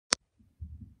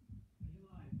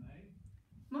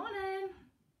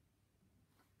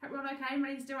Hope we're all okay and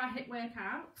ready to do our HIIT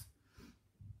workout.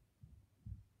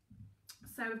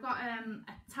 So we've got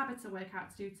a Tabata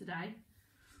workout to do today.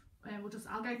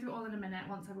 I'll go through it all in a minute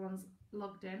once everyone's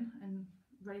logged in and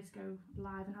ready to go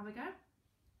live and have a go.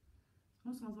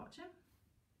 Oh, someone's watching.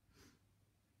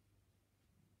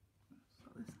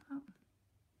 Sort this out.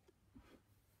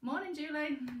 Morning,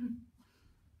 Julie.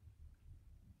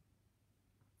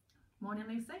 Morning,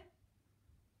 Lucy.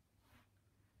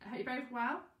 I hope you're both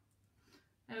well.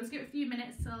 Let's give it a few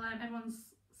minutes till everyone's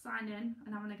signed in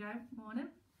and having a go. Morning.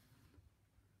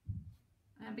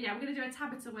 But yeah, we're going to do a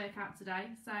Tabata workout today.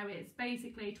 So it's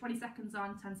basically 20 seconds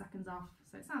on, 10 seconds off.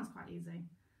 So it sounds quite easy,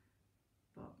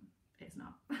 but it's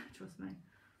not, trust me.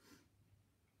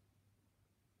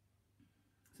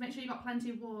 So make sure you've got plenty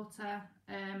of water.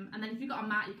 And then if you've got a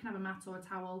mat, you can have a mat or a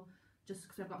towel, just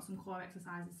because I've got some core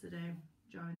exercises to do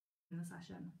during the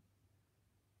session.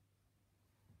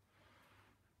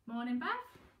 Morning, Beth.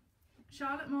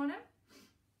 Charlotte, morning.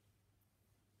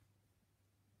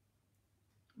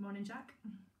 Morning, Jack.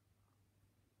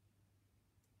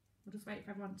 We'll just wait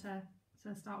for everyone to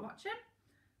start watching,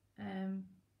 and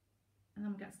then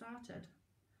we'll get started.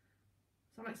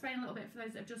 So I'll explain a little bit for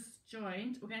those that have just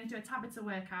joined. We're going to do a Tabata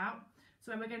workout.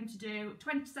 So we're going to do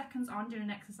 20 seconds on doing an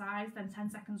exercise, then 10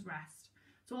 seconds rest.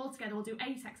 So all together we'll do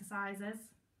 8 exercises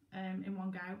in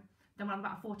one go. Then we'll have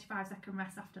about a 45-second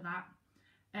rest after that.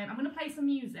 I'm going to play some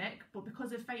music, but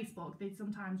because of Facebook, they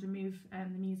sometimes remove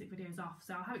the music videos off.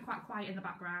 So I'll have it quite quiet in the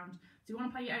background. So if you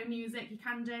want to play your own music, you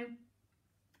can do.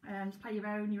 Just play your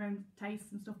own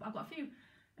tastes and stuff. But I've got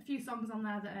a few songs on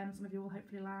there that some of you will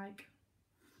hopefully like.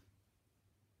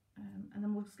 And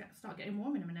then we'll just start getting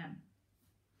warm in a minute.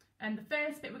 And the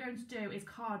first bit we're going to do is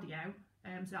cardio.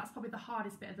 So that's probably the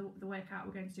hardest bit of the workout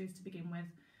we're going to do to begin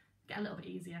with. Get a little bit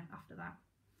easier after that.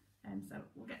 So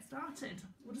we'll get started.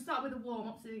 We'll just start with a warm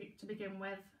up to begin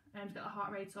with, to get the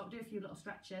heart rate up, do a few little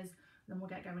stretches, and then we'll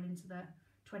get going into the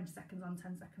 20 seconds on,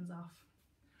 10 seconds off.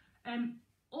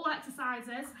 All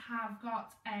exercises have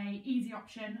got a easy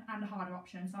option and a harder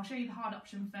option. So I'll show you the hard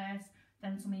option first,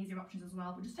 then some easier options as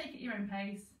well, but just take it at your own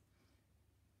pace.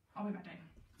 Are we ready?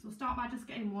 So we'll start by just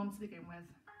getting warm to begin with.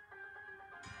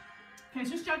 Okay,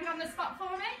 so just jogging on this spot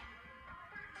for me.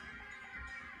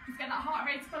 Just get that heart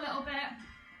rate up a little bit.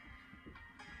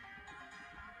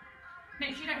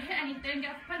 Make sure you don't hit anything,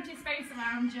 get plenty of space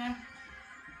around you.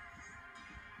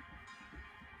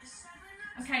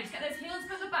 Okay, just get those heels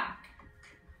at the back.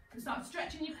 So start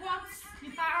stretching your quads,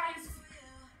 your thighs,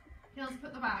 heels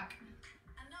at the back.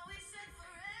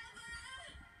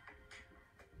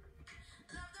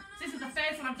 So this is the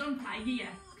first one I've done for like a year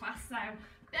class, so a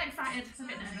bit excited, a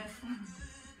bit nervous.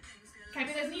 Okay,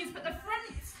 with those knees at the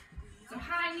front, so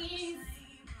high knees.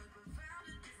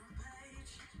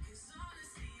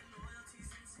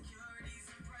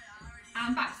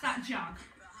 And back to that jog.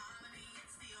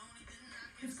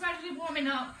 Just gradually warming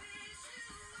up,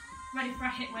 ready for a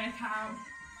HIIT workout.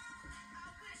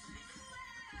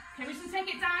 Okay, we're just going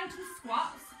to take it down to the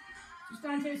squats. Just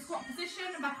down to a squat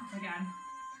position and back up again.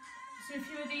 Just do a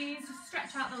few of these, just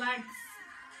stretch out the legs.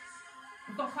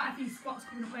 We've got quite a few squats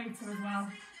coming up later as well.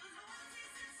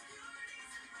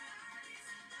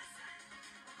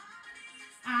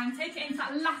 And take it into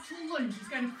that lateral lunge,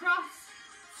 just going across,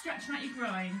 stretching out your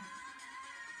groin.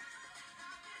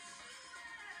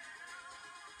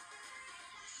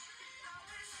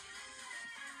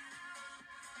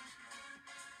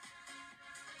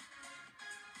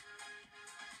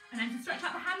 And then to stretch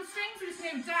out the hamstrings, we're just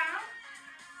going to go down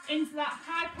into that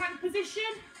high plank position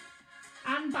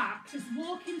and back. Just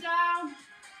walking down,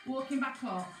 walking back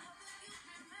up.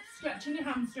 Stretching your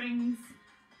hamstrings.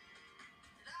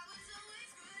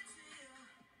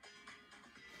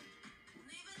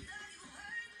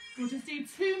 We'll just do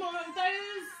 2 more of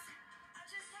those.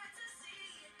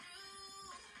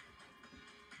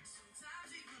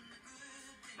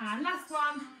 And last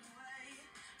one.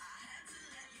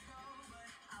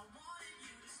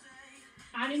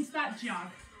 And into that jog.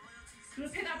 So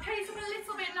we'll pick that pace up a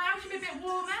little bit now, should be a bit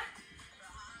warmer.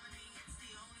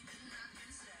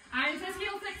 And into those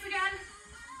heel flicks again.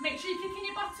 Make sure you're kicking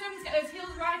your bottoms, get those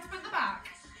heels right up at the back.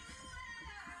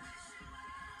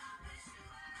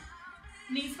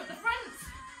 Knees at the front.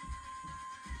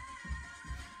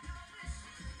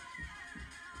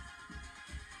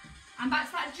 And back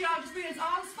to that jog, just bring those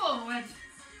arms forward.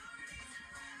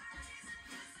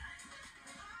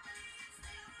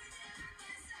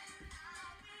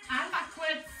 And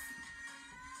backwards.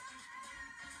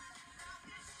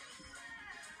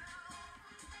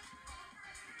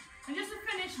 And just to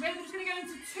finish with, we're just going to go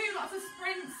into 2 lots of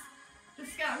sprints.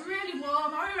 Just get really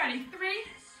warm. Are we ready? 3,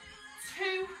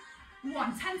 2, 1.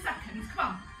 10 seconds, come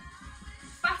on.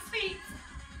 Fast feet.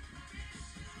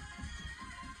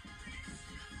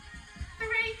 3,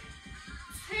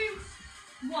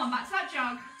 2, 1. Back to that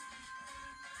jog.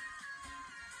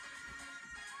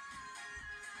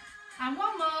 And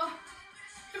one more.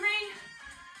 3,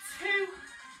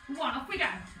 2, 1. Off we go.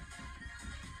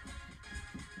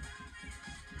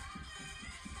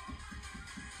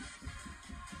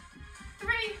 3,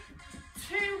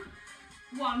 2,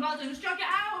 1. Well done. Just jog it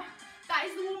out. That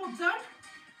is the warm-up done.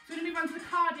 So we're going to move on to the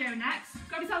cardio next.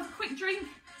 Grab yourselves a quick drink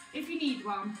if you need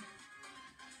one.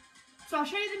 So I'll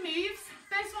show you the moves.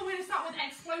 First of all, we're going to start with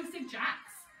explosive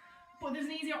jacks, but there's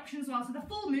an easy option as well. So the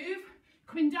full move,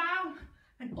 coming down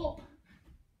and up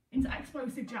into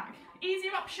explosive jack.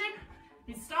 Easier option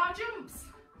is star jumps.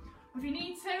 Or if you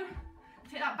need to,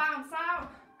 take that bounce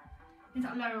out into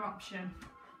that lower option.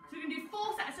 So we're going to do 4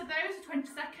 sets of those for 20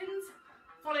 seconds,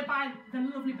 followed by the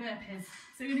lovely burpees.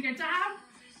 So you're going to go down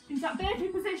into that burpee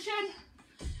position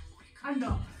and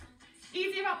up.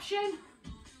 Easier option,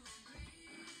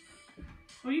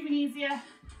 or even easier,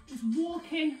 just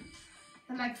walking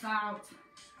the legs out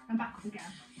and back up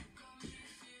again.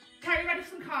 Okay, ready for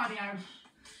some cardio?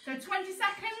 So 20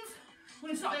 seconds, we're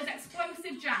going to start with those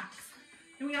explosive jacks.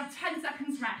 Then we have 10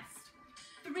 seconds rest.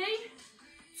 3,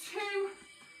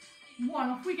 2, 1,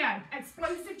 off we go.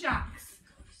 Explosive jacks.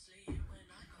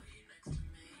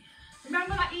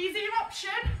 Remember that easier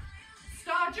option,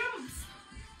 star jumps,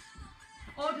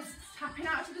 or just tapping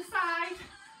out to the side.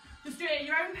 Just do it at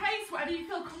your own pace, whatever you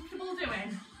feel comfortable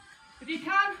doing. If you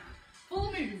can,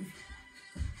 full move.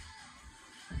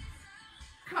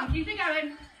 Come on, keep it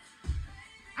going.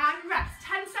 And rest,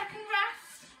 10-second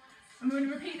rest. And we're going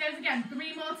to repeat those again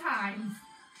 3 more times.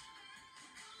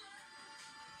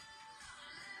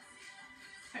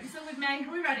 Hope you're still with me.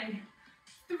 Are we ready?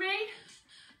 3,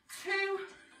 2,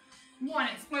 1.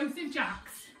 Explosive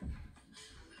jacks.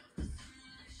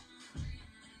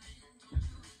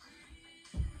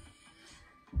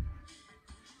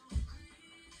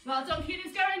 Well done, keep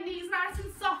this going. Knees nice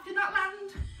and soft in that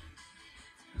land.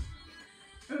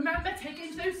 Remember, take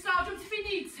into those star jumps if you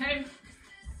need to.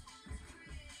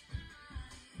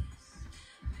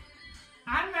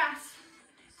 And rest.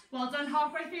 Well done,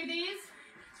 halfway through these.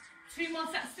 2 more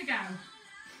sets to go.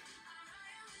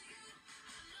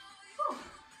 Whew.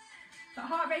 That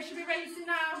heart rate should be racing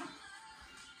now.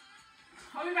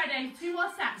 Are we ready? 2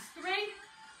 more sets. 3,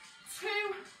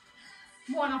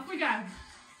 2, 1. Off we go.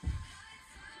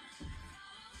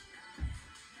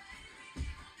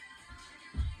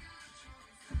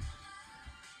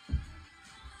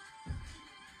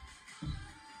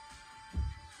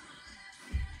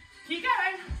 Keep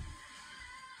going.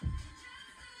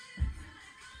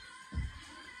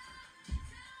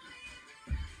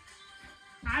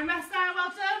 And rest there, well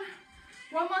done.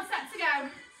 1 more set to go.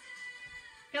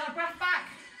 Get that breath back.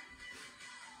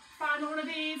 Final one of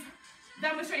these.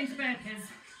 Then we're straight into burpees.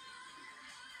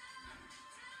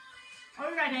 Are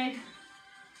we ready?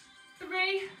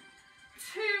 3,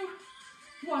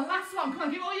 2, 1. Last one. Come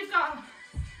on, give it all you've got.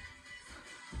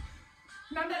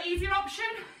 Remember that easier option?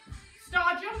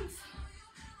 Star jumps.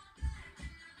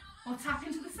 Or tap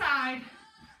into the side.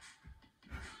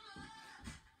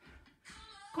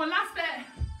 Come on, last bit.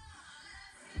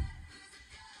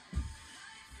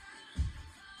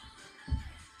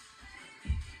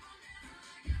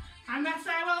 And rest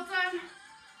there, well done.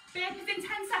 Burpees in 10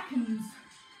 seconds.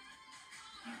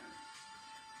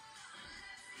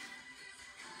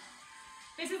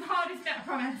 This is the hardest bit, I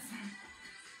promise.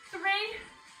 3,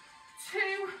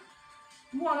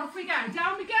 2, 1, off we go.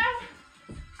 Down we go,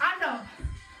 and up.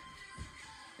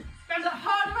 Remember that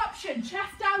harder option,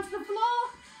 chest down to the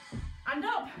floor, and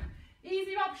up.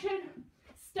 Easier option,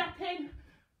 stepping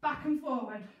back and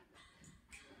forward.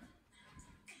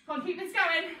 Come on, keep this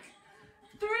going.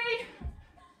 3,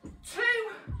 2,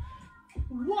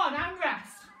 1, and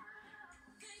rest.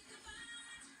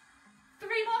 3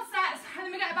 more sets, and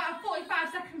then we get about a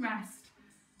 45-second rest.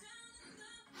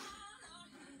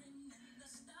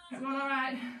 We're all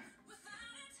right.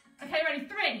 Okay, ready?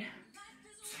 3,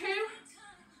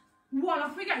 2, 1,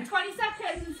 off we go. 20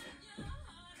 seconds.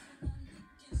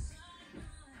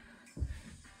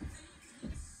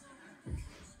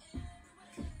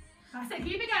 That's it,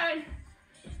 keep it going.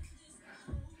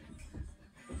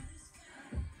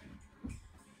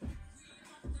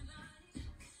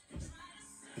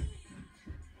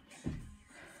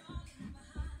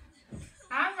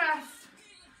 And rest.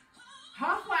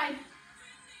 Halfway.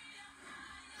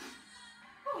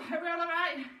 Oh, are we all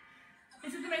right?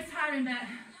 This is the most tiring bit.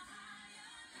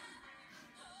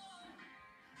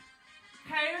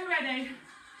 Okay, we're ready.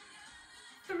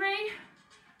 3,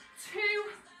 2,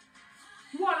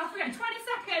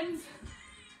 seconds.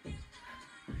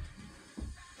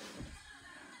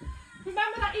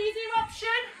 Remember that easier option?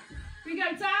 We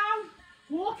go down,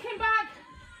 walking back,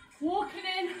 walking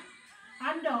in,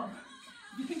 and up.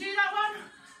 You can do that one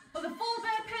for the full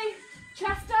burpee,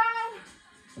 chest down,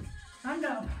 and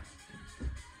up.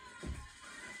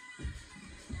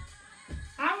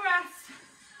 And rest.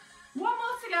 One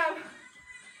more to go.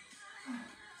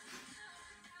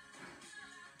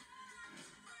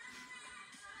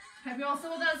 Hope you're all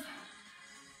still with us.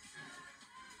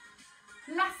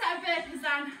 Last set of burpees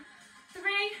then. 3,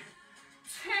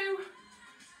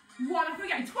 2, 1. Off we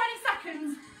go. 20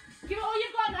 seconds. Give it all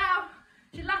you've got now.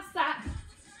 It's your last set.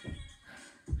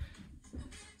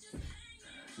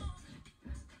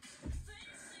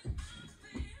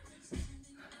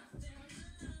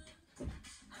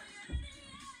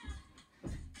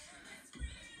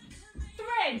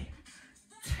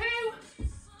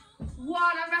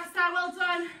 And rest there, well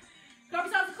done. Grab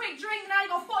yourselves a quick drink now,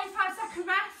 you've got 45-second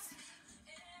rest.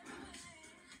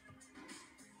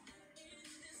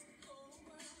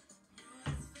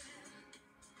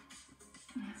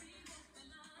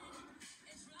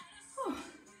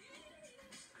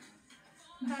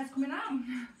 My hair's coming out.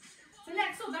 So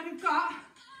next up then we've got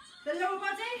the lower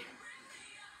body.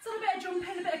 It's a little bit of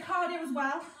jumping, a bit of cardio as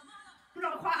well, but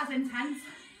not quite as intense.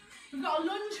 We've got a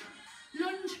lunge,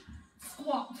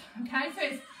 squat, okay? So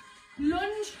it's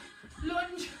lunge,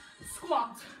 lunge,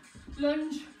 squat,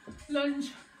 lunge,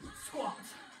 lunge, squat.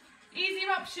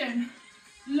 Easier option,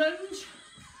 lunge,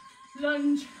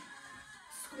 lunge,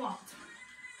 squat.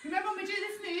 Remember when we do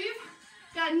this move,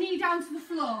 get a knee down to the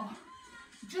floor,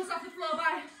 just off the floor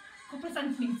by a couple of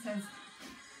centimetres.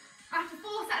 After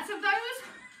 4 sets of those,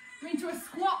 we're into a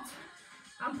squat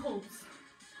and pulse.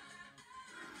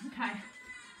 Okay,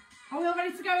 are we all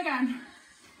ready to go again?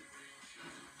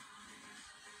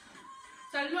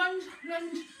 So lunge,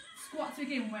 lunge, squat to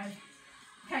begin with.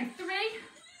 Okay, 3,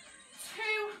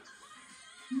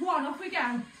 2, 1, off we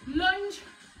go. Lunge,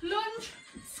 lunge,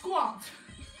 squat.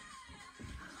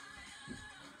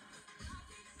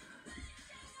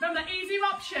 Remember, easier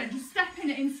option, just step in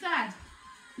it instead.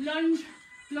 Lunge,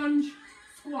 lunge,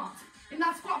 squat. In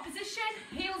that squat position,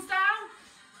 heels down,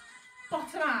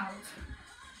 bottom out.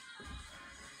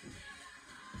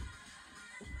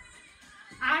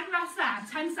 And rest there,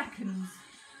 10 seconds.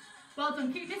 Well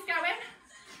done, keep this going.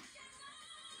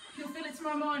 You'll feel it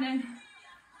tomorrow morning.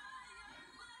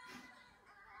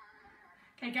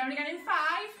 Okay, going again in 5,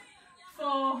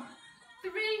 4,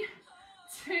 3,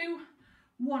 2,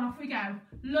 1, off we go.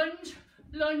 Lunge,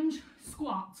 lunge,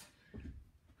 squat.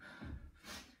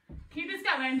 Keep this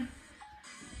going.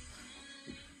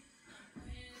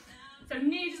 So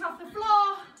knees just off the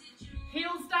floor,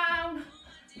 heels down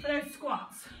for those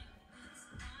squats.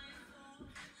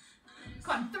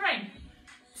 Come on, 3,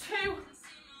 2,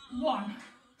 1.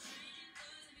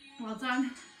 Well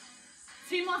done.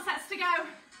 2 more sets to go.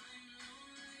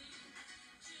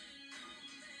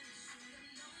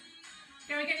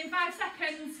 Go again in 5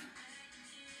 seconds.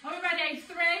 Are we ready?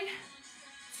 3,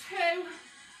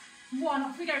 2, 1.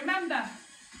 Off we go. Remember,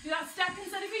 do that step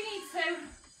instead if you need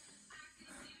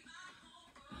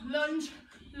to. Lunge,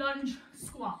 lunge,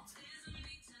 squat.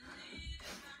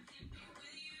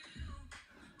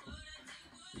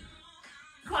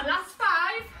 Come on, last 5.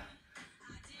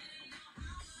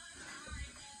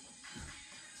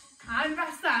 And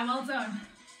rest there, well done.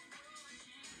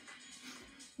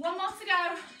 1 more to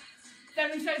go.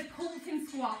 Then we those pulsing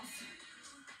squats.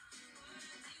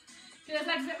 Give those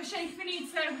legs a bit of a shake if you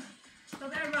need to. A little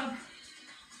bit of rub.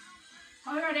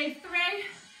 Are we ready? 3,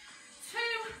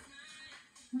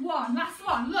 2, 1. Last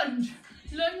one. Lunge,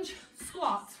 lunge,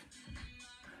 squat.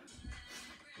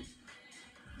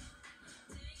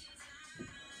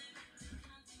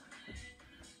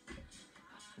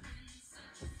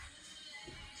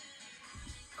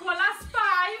 Come on, last 5.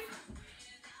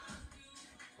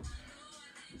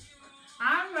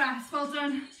 And rest, well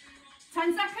done.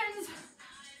 10 seconds,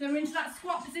 then we're into that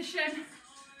squat position.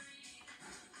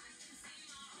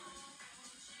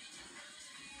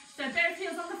 So both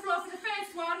heels on the floor for the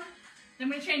first one, then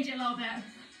we'll change it a little bit.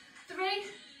 3,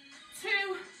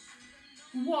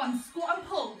 2, 1, squat and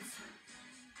pulse.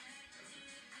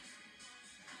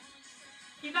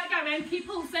 Keep that going, keep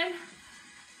pulsing.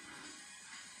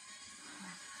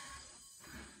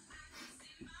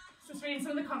 Just reading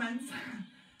some of the comments.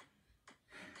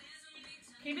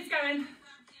 Keep it going.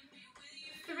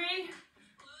 3,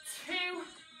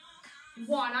 2,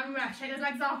 1, and rest. Shake those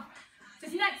legs off. So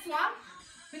this next one,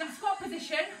 in that squat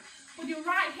position, with your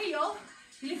right heel,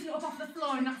 you lift it up off the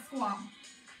floor in that squat.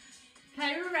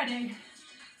 Okay, we're ready.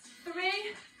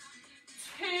 3,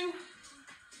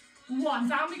 1,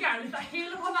 down we go. Lift that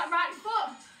heel up on that right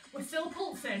foot. We're still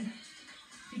pulsing.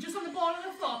 You're just on the ball of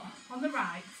the foot, on the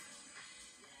right.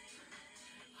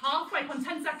 Halfway, on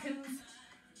 10 seconds.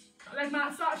 That leg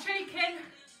might start shaking.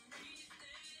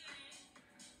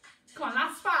 Come on,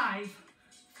 last 5,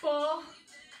 4,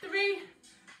 3,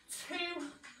 2,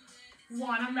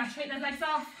 1. And rest, shake those legs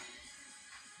off.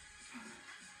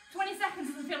 20 seconds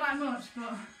doesn't feel like much,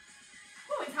 but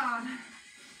oh, it's hard.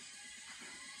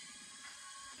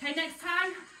 Okay, next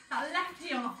time, that left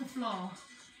heel off the floor.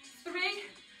 3,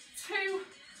 2,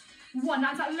 1.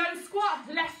 That's that low squat,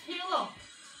 left heel up,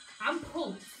 and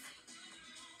pulse.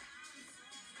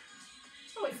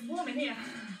 Oh, it's warm in here.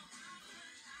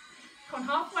 Come on,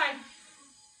 halfway.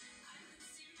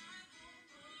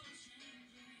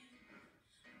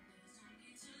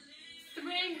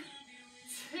 3,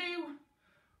 2,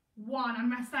 1.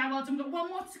 And rest there. Well done. We've got 1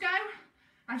 more to go.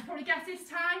 I should probably guess this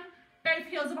time, both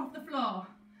heels up off the floor.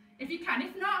 If you can.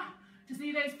 If not, just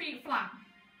leave those feet flat.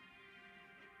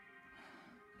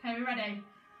 Okay, we're ready.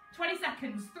 20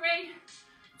 seconds. 3,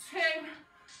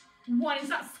 2, 1. It's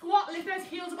that squat. Lift those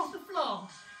heels up off the floor.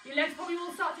 Your legs probably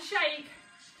will start to shake.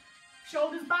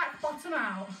 Shoulders back, bottom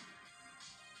out.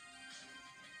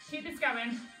 Keep this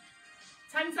going.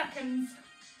 10 seconds.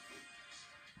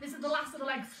 This is the last of the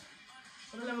legs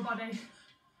for the lower body.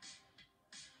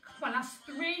 Come on, that's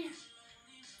 3,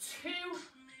 2,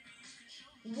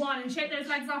 1. And shake those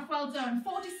legs off. Well done.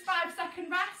 45-second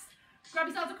rest. Grab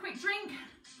yourselves a quick drink.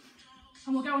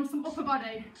 And we'll go on to some upper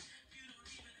body.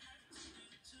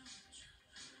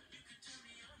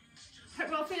 Hope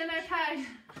we're all feeling okay.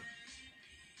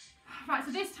 Right,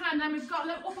 so this time then we've got a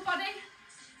little upper body.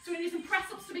 So we're going to do some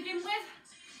press ups to begin with.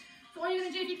 So all you're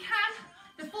going to do, if you can,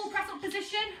 the full press up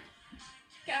position.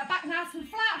 Get our back nice and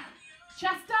flat.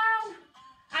 Chest down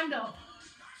and up.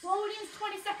 So all we're doing is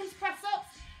 20 seconds press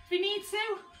ups. If you need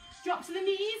to, drop to the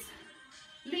knees,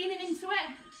 leaning into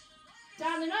it,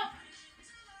 down and up.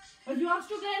 Or if you are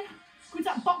struggling, go into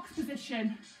that box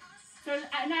position. So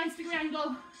at a 90-degree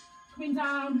angle, coming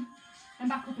down and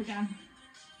back up again.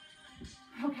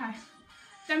 Okay,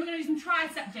 then we're going to do some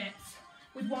tricep dips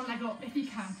with 1 leg up if you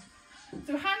can.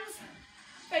 So hands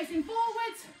facing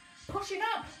forwards, pushing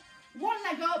up, 1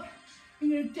 leg up,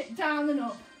 you're going to dip down and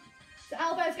up. So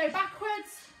elbows go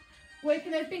backwards,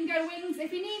 working those bingo wings.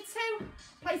 If you need to,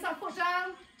 place that foot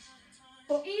down.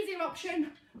 Or easier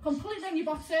option, completely on your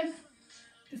bottom,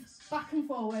 just back and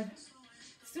forward.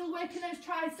 Still working those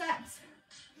triceps.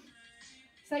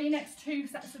 Say your next 2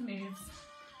 sets of moves.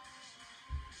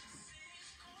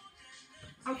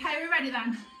 Okay, we're ready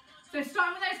then. So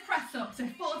starting with those press ups, so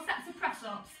 4 sets of press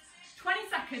ups. 20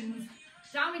 seconds,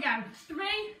 down we go. 3,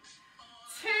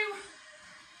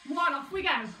 2, 1, off we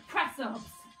go. Press ups.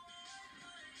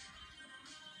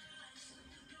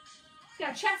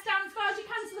 Get chest down as far as you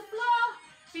can to the floor.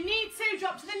 If you need to,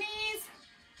 drop to the knees.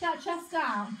 Get chest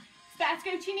down. It's better to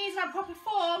go to your knees in a proper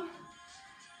form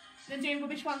than doing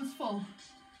rubbish ones full.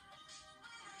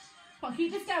 Come on,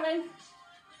 keep this going.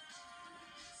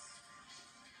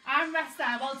 And rest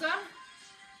there, well done.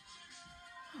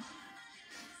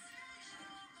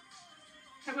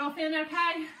 Okay, we're all feeling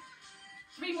okay?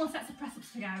 3 more sets of press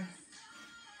ups to go.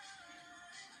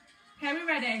 Okay, we're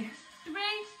ready. 3,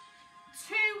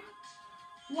 2,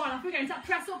 1. Off we go into that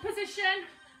press up position.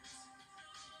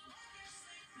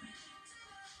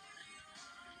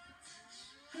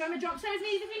 Remember, drop to those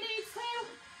knees if you need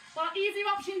to. Or easier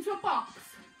option to a box.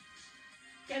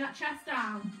 Getting that chest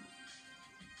down.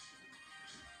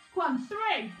 Come on,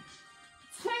 3,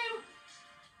 2,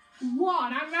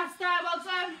 1. And rest there, well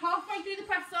done. Halfway through the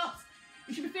press ups.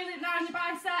 You should be feeling it now in your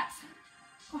biceps.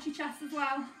 Across your chest as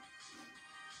well.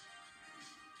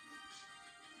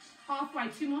 Halfway,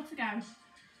 2 more to go.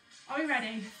 Are we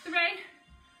ready? 3,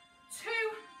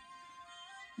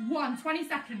 2, 1. 20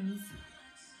 seconds.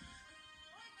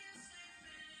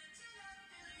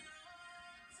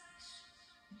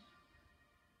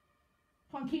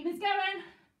 Come on, keep this going.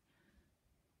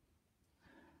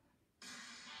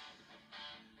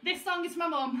 This song is for my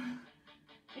mum,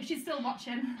 if she's still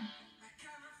watching.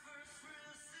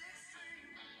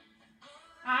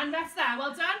 And rest there,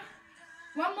 well done.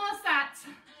 1 more set.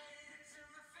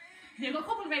 You've got a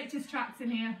couple of Rachel's tracks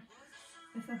in here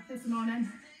this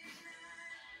morning.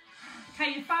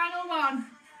 Okay, your final one.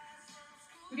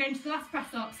 We're going to the last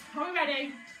press ups. Are we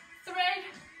ready? 3,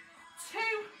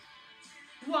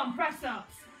 2, 1. Press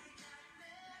ups.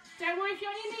 Don't worry if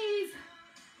you're on your knees.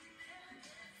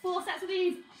 4 sets of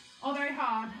these are very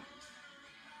hard.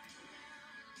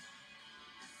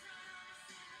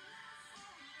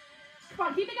 Come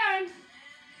on, keep it going.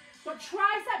 Got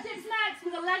tricep dips next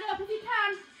with a leg up if you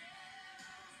can.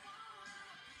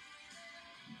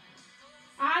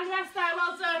 And rest there,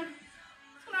 well done.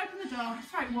 Just going to open the door,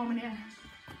 it's very warm in here.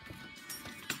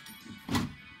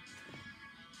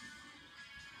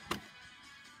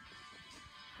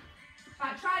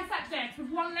 Right, tricep dips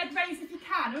with one leg raised if you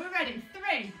can. Are we ready?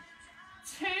 3,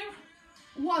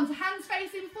 2, 1. So hands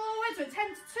facing forward, so 10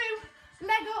 to 2,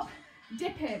 leg up,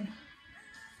 dip in.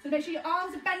 So make sure your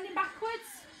arms are bending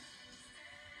backwards.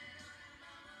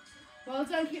 Well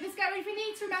done, keep this going if you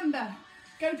need to, remember.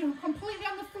 Go down completely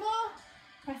on the floor,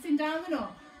 pressing down and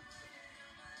up.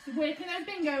 So working those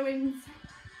bingo wings.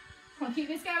 Come on, keep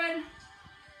this going.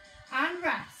 And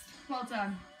rest. Well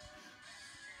done.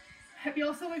 Hope you're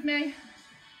all still with me.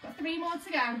 Got 3 more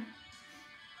to go.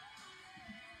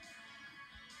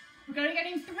 We're going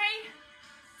again in 3,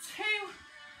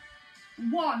 2,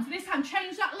 1. So this time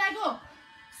change that leg up.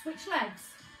 Switch legs.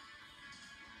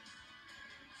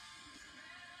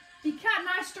 You can,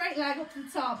 nice straight leg up to the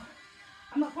top.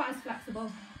 I'm not quite as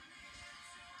flexible.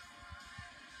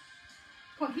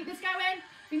 Come on, keep this going.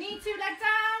 If you need to, leg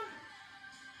down.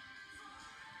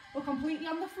 We're completely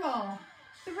on the floor.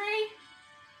 3,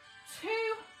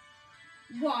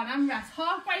 2, 1, and rest.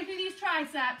 Halfway through these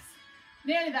triceps.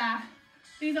 Nearly there.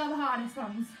 These are the hardest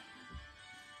ones.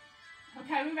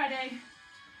 Okay, we ready?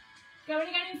 Going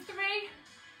again in 3,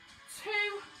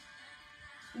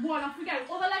 2, 1. Off we go.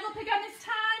 Other leg up again this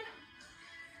time.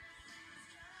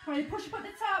 Come on, push up at the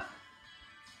top.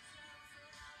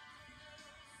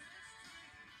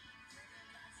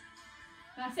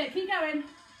 That's it, keep going.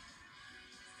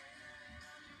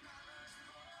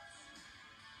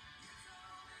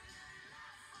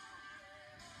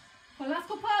 Well, last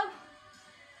couple.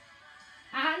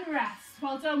 And rest.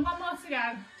 Well done, 1 more to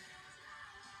go.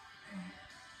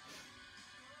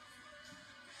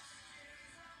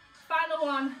 Final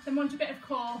one, then want a bit of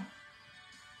core. Are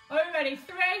we ready?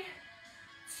 3,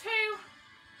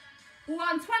 2,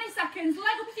 1. 20 seconds, leg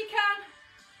up if you can.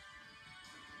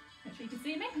 Make sure you can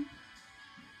see me.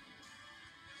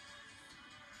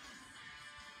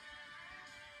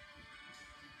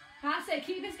 That's it,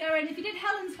 keep this going. If you did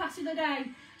Helen's class the other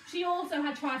day, she also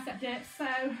had tricep dips,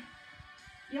 so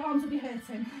your arms will be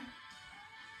hurting.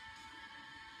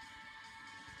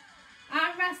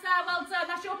 And rest there, well done.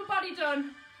 That's your upper body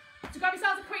done. So grab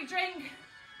yourselves a quick drink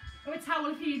or a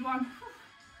towel if you need one.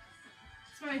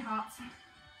 It's very hot.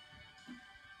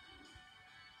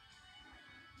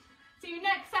 So your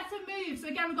next set of moves. So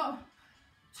again, we've got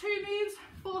 2 moves,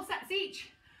 4 sets each.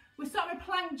 We'll start with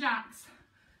plank jacks.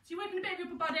 So you're working a bit of your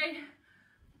upper body.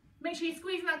 Make sure you're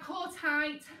squeezing that core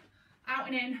tight, out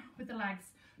and in with the legs.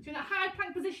 So in that high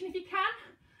plank position if you can.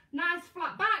 Nice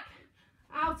flat back,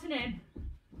 out and in.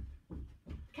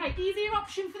 Okay, easier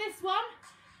option for this one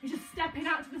is just stepping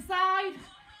out to the side.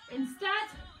 Instead,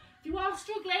 if you are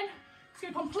struggling,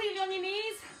 just go completely on your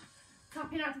knees,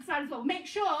 tapping out to the side as well. Make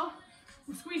sure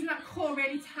we're squeezing that core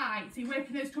really tight, so you're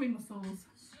working those tummy muscles.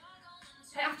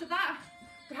 Okay, after that,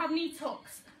 we have knee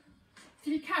tucks.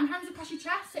 So if you can, hands across your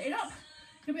chest, sitting up,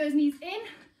 you'll bring those knees in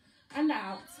and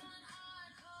out.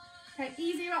 Okay,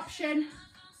 easier option,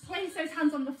 place those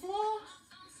hands on the floor.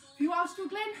 If you are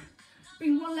struggling,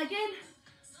 bring one leg in,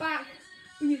 back,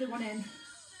 bring the other one in.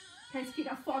 Okay, so keep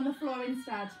that foot on the floor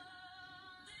instead.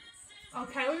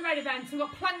 Okay, we're ready then. So we've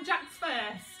got plank jacks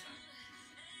first.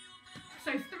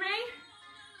 So 3,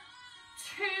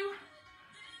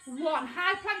 2, 1.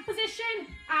 High plank position,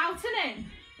 out and in.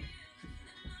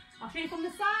 I'll show you from the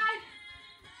side.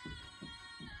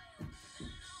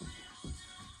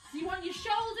 So you want your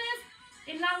shoulders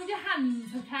in line with your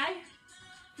hands, okay?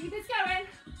 Keep this going.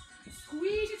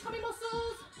 Squeeze your tummy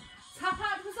muscles. Tap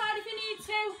out to the side if you need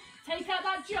to. Take out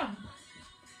that jump.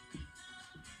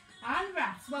 And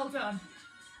rest. Well done.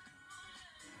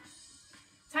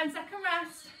 10-second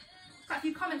rest. Got a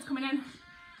few comments coming in.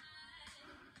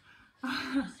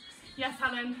 Yes,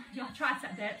 Helen, your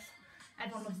tricep dips.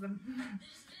 Everyone loves them.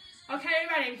 Okay,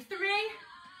 ready? 3,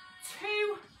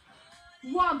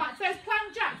 2, 1. Back to those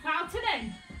plank jacks. Out and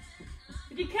in.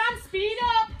 If you can, speed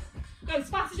up. Go as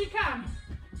fast as you can.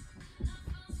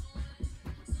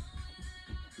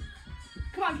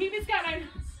 Come on, keep this going.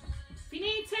 If you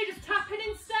need to, just tap in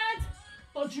instead,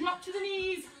 or drop to the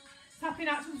knees, tapping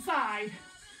out to the side.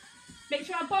 Make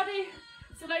sure our body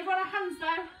is still over on our hands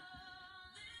though.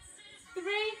 3,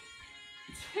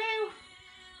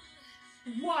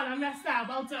 2, 1, and rest there,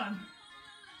 well done.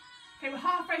 Okay, we're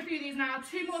halfway through these now,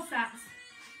 2 more sets.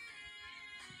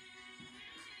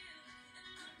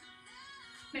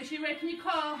 Make sure you're working your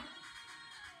core.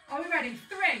 Are we ready?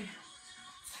 3,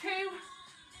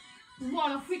 2,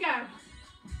 1, off we go.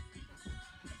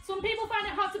 Some people find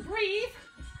it hard to breathe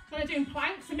when they're doing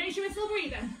planks, so make sure we're still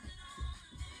breathing.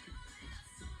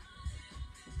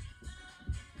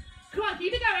 Come on,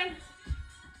 keep it going.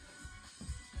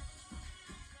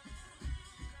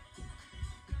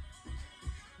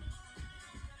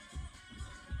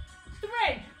 3,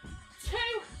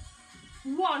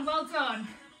 2, 1. Well done.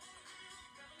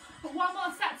 Got one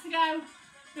more set to go.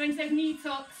 Doing those knee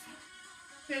tucks.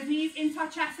 Those knees into our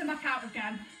chest and back out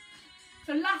again.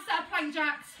 So last set of plank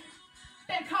jacks.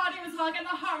 Bit of cardio as well. Get that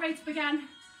heart rate up again.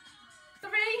 3,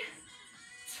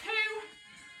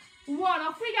 2, 1.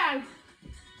 Off we go.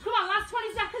 Come on, last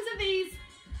 20 seconds of these.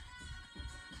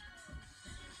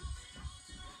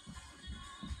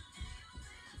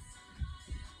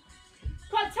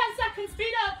 Come on, 10 seconds,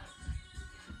 speed up.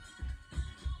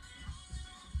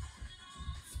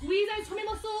 Squeeze those tummy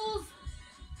muscles.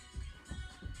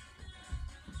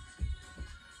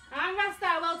 And rest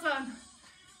there, well done.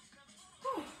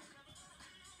 Whew.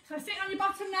 So sitting on your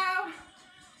bottom now.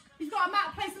 You've got a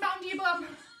mat, place the mat under your bum.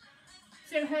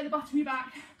 So you don't hurt the bottom of your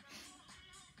back.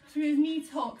 Smooth knee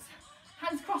tucks.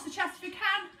 Hands across the chest if you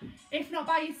can. If not,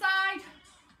 by your side.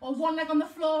 Or one leg on the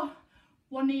floor,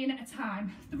 one knee in at a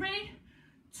time. 3,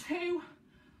 2,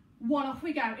 1. Off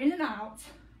we go. In and out.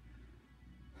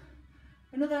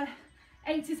 Another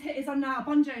 80s HIIT is on now.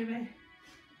 Bon Jovi.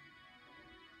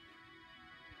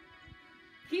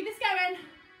 Keep this going.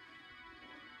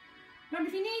 Remember,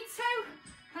 if you need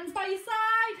to, hands by your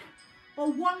side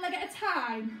or one leg at a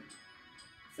time.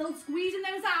 Still squeezing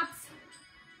those abs,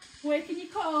 working your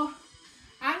core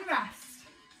and rest.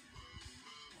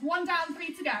 1 down,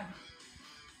 3 to go.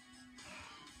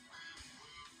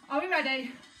 Are we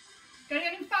ready?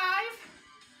 Going in 5,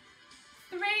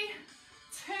 3,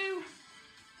 2,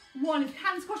 1. If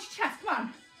hands across your chest, come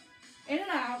on. In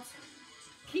and out.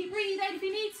 Keep breathing if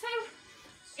you need to.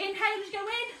 Inhale as you go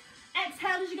in,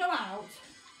 exhale as you go out.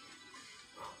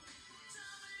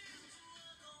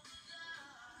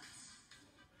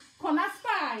 Come on, that's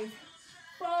 5,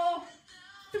 4,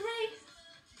 3,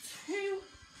 2,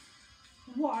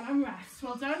 1, and rest.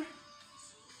 Well done.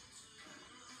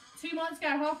 2 more to go,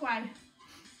 halfway.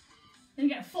 Then you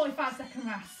get a 45-second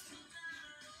rest.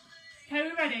 Okay,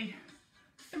 we're ready.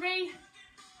 3,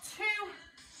 2,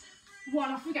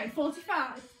 1, off we go.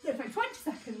 45, no, sorry, 20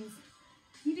 seconds.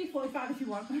 You do 45 if you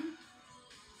want. Come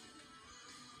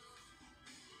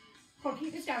on,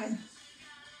 keep this going.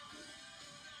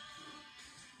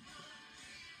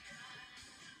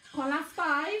 Come on, last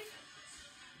 5,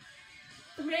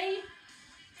 3,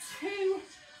 2,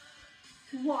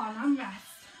 1, and rest.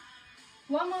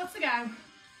 1 more to go.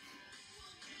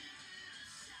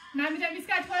 Remember, don't be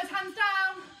scared to put those hands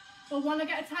down, or one leg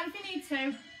at a time if you need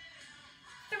to.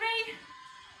 3,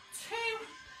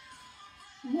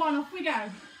 2, 1, off we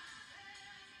go.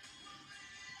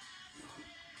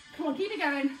 Come on, keep it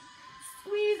going.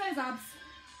 Squeeze those abs.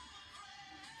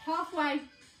 Halfway.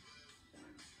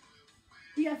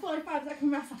 You get 45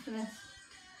 second rest after this.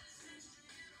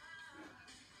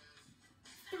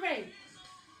 3,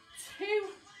 2,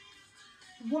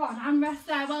 1, and rest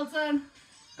there. Well done.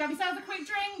 Grab yourselves a quick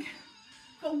drink.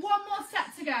 Got 1 more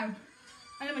set to go, and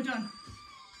then we're done.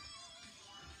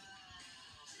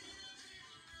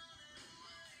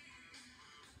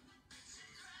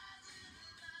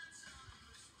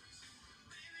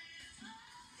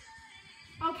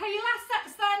 Okay, your last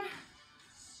sets then.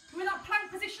 We're in that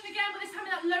plank position again, but this time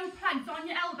in that low plank, so on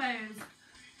your elbows.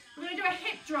 We're going to do a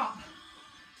hip drop.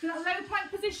 So that low plank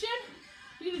position,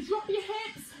 you're going to drop your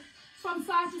hips from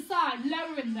side to side,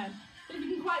 lowering them. If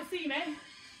you can quite see me.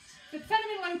 So pretend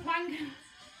I'm in low plank,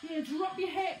 you're going to drop your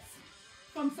hips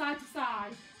from side to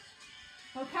side.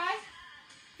 Okay?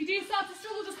 If you do start to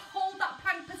struggle, just hold that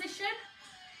plank position.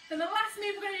 Then the last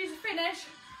move we're going to do to finish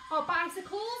are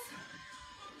bicycles.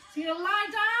 So you're going to lie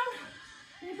down,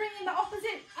 and you're bringing the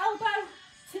opposite elbow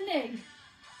to knee.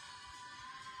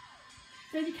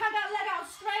 So if you can get that leg out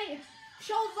straight,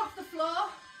 shoulders off the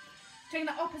floor, taking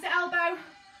that opposite elbow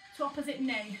to opposite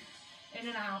knee, in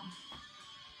and out.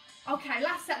 Okay,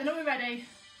 last set, then are we ready?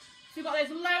 So we've got those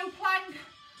low plank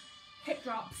hip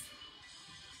drops.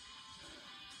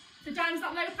 So down to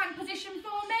that low plank position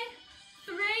for me.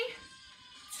 3,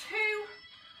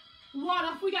 2, 1,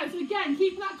 off we go. So again,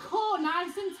 keeping that core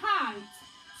nice and tight,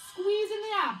 squeezing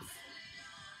the abs.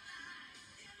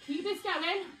 Keep this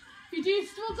going. If you do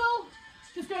struggle,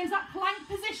 just go into that plank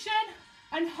position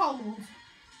and hold.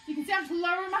 You can see I'm just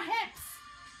lowering my hips.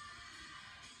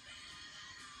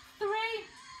 3,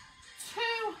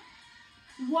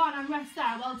 2, 1, and rest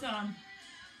there. Well done.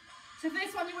 So for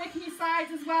this one, you're working your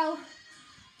sides as well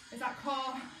as that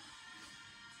core.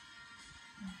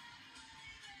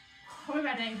 Are we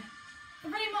ready?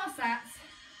 3 more sets.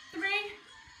 3,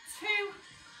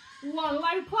 2, 1.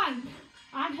 Low plank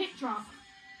and hip drop.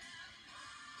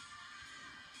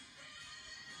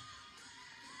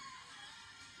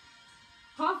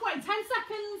 Halfway, 10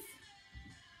 seconds.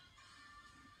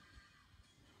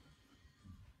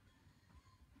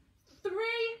 3,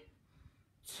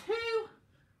 2,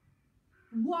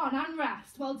 1, and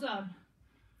rest. Well done.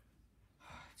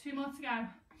 2 more to go.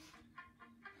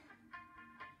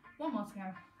 1 more to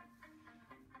go.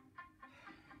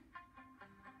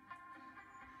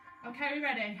 Okay, we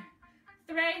ready?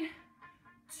 3,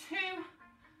 2,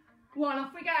 1,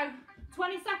 off we go.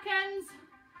 20 seconds.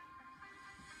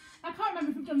 I can't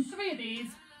remember if we've done 3 of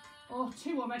these or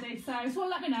 2 already, so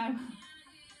someone let me know.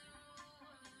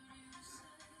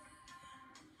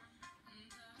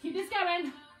 Keep this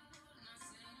going.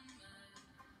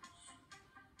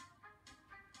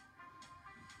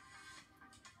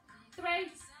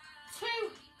 3,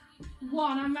 2,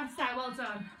 1, and rest out. Well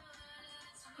done.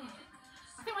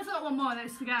 I think we've still got 1 more of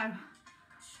those to go.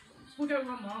 We'll go 1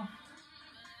 more.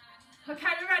 Okay,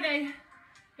 we're ready.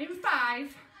 In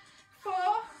 5, 4,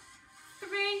 3,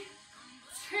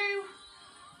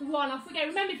 2, 1. Off we go.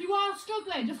 Remember, if you are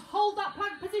struggling, just hold that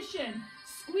plank position.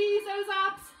 Squeeze those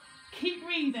abs. Keep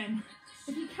breathing.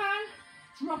 If you can,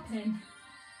 drop in.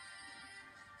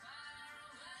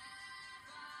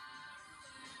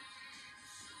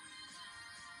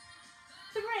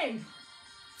 3,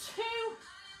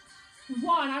 2,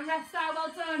 1, and rest out.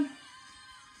 Well done.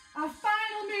 Our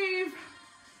final move,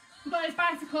 we've got those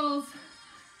bicycles,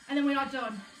 and then we are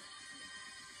done.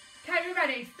 Okay, we're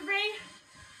ready. 3,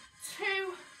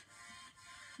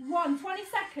 2, 1, 20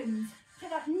 seconds. Take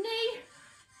that knee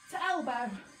to elbow.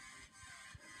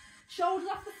 Shoulders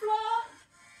off the floor.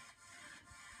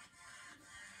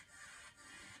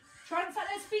 Try and set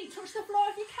those feet touch the floor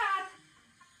if you can.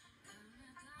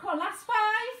 Come on, last 5,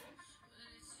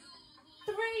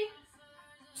 3,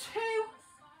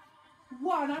 2,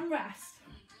 1, and rest.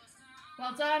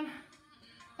 Well done.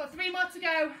 Got 3 more to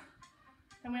go,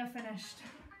 and we are finished.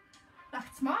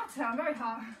 That's smarter, I'm very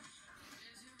hot.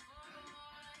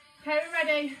 Okay, we're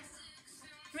ready.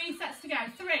 3 sets to go.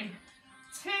 3,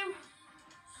 2,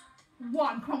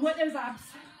 1. Come on, work those abs.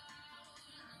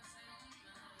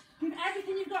 Give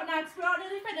everything you've got now because we are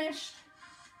nearly finished.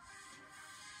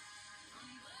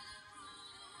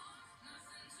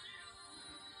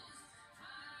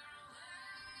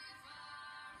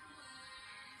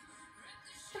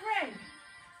 Three,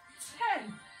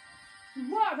 2,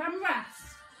 1, and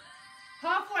rest.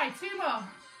 Halfway, 2 more.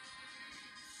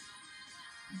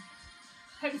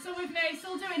 Hope you're still with me,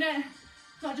 still doing it.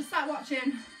 Not just sat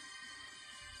watching.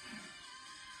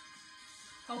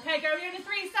 Okay, go only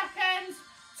 3 seconds.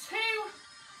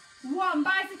 2, 1,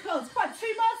 bicycles. Come on,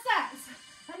 2 more sets.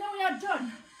 And then we are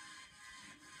done.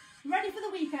 Ready for the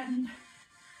weekend.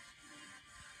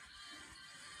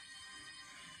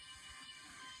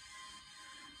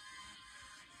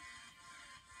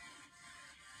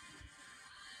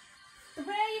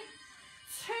 Three,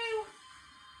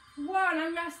 2, 1,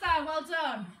 and rest out. Well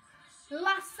done.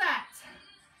 Last set.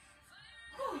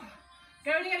 Whew.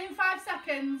 Going again in 5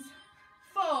 seconds.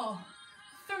 4,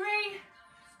 3,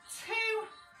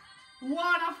 2, 1.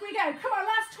 Off we go. Come on,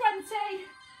 last 20.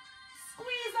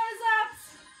 Squeeze those abs.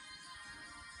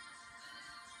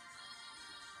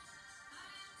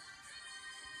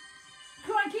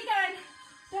 Come on, keep going.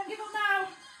 Don't give up now.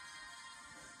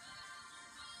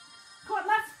 Come on,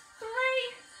 last 3,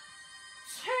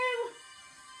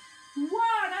 2,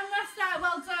 1, and rest out.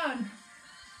 Well done.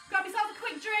 Grab yourself a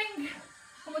quick drink,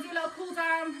 and we'll do a little cool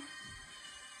down.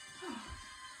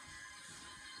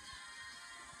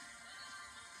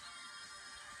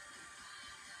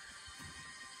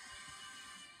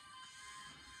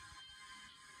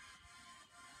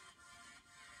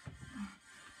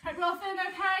 Hope we're all feeling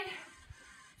okay.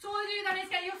 So all you do then is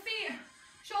get your feet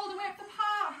shoulder width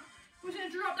apart. We're going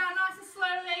to drop down nice and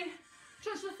slowly.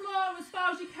 Touch the floor as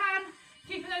far as you can,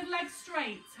 keeping those legs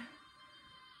straight.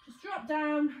 Just drop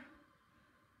down.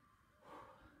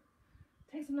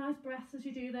 Take some nice breaths as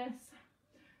you do this.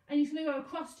 And you're going to go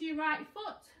across to your right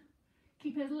foot,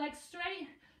 keeping those legs straight,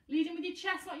 leading with your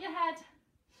chest, not your head.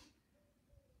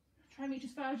 Try and reach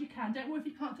as far as you can. Don't worry if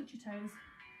you can't touch your toes.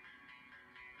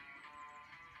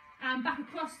 And back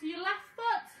across to your left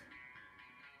foot.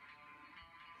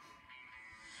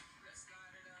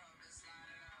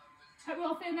 Hope we're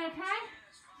all feeling okay.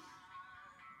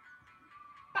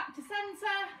 Back to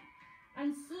centre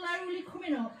and slowly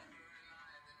coming up.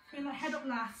 Bring that head up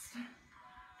last.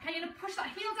 Okay, you're going to push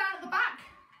that heel down at the back.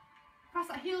 Press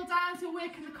that heel down so you're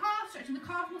working the calf, stretching the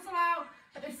calf muscle out.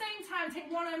 At the same time,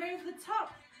 take one arm over the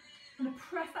top. I'm going to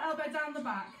press the elbow down the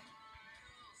back.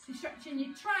 So you're stretching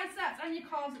your triceps and your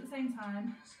calves at the same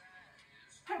time.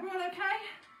 Hope we're all okay.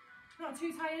 Not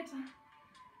too tired.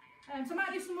 So I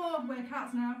might do some more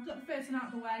workouts now. Got the first one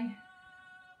out of the way.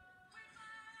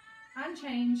 And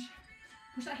change.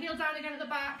 Push that heel down again at the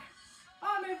back.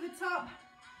 Arm over the top.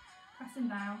 Pressing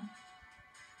down.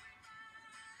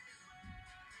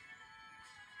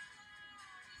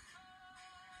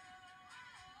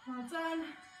 Well done.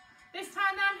 This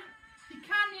time then, if you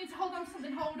can, you need to hold on to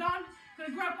something, hold on. You're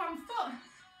going to grab one foot,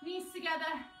 knees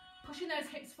together, pushing those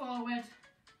hips forward.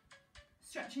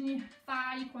 Stretching your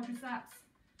thigh, your quadriceps.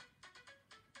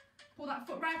 Pull that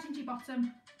foot right into your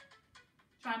bottom.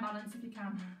 Try and balance if you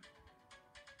can.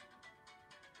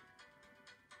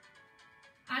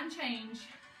 And change.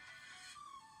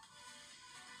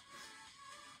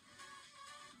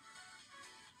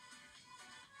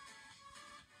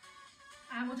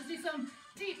 And we'll just do some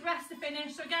deep breaths to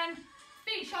finish. So again,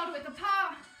 feet shoulder width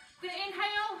apart. We're going to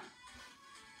inhale.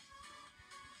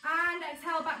 And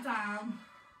exhale back down.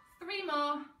 3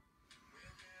 more.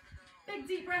 Big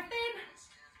deep breath in.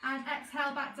 And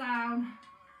exhale back down.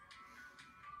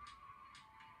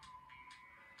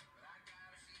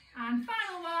 And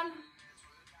final one.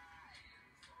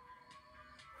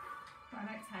 And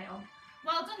exhale.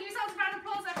 Well done. Give yourselves a round of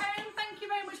applause at home. Thank you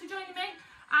very much for joining me.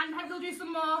 And hope we'll do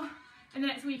some more in the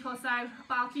next week or so.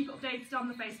 But I'll keep updated on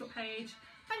the Facebook page.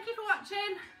 Thank you for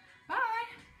watching.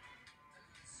 Bye.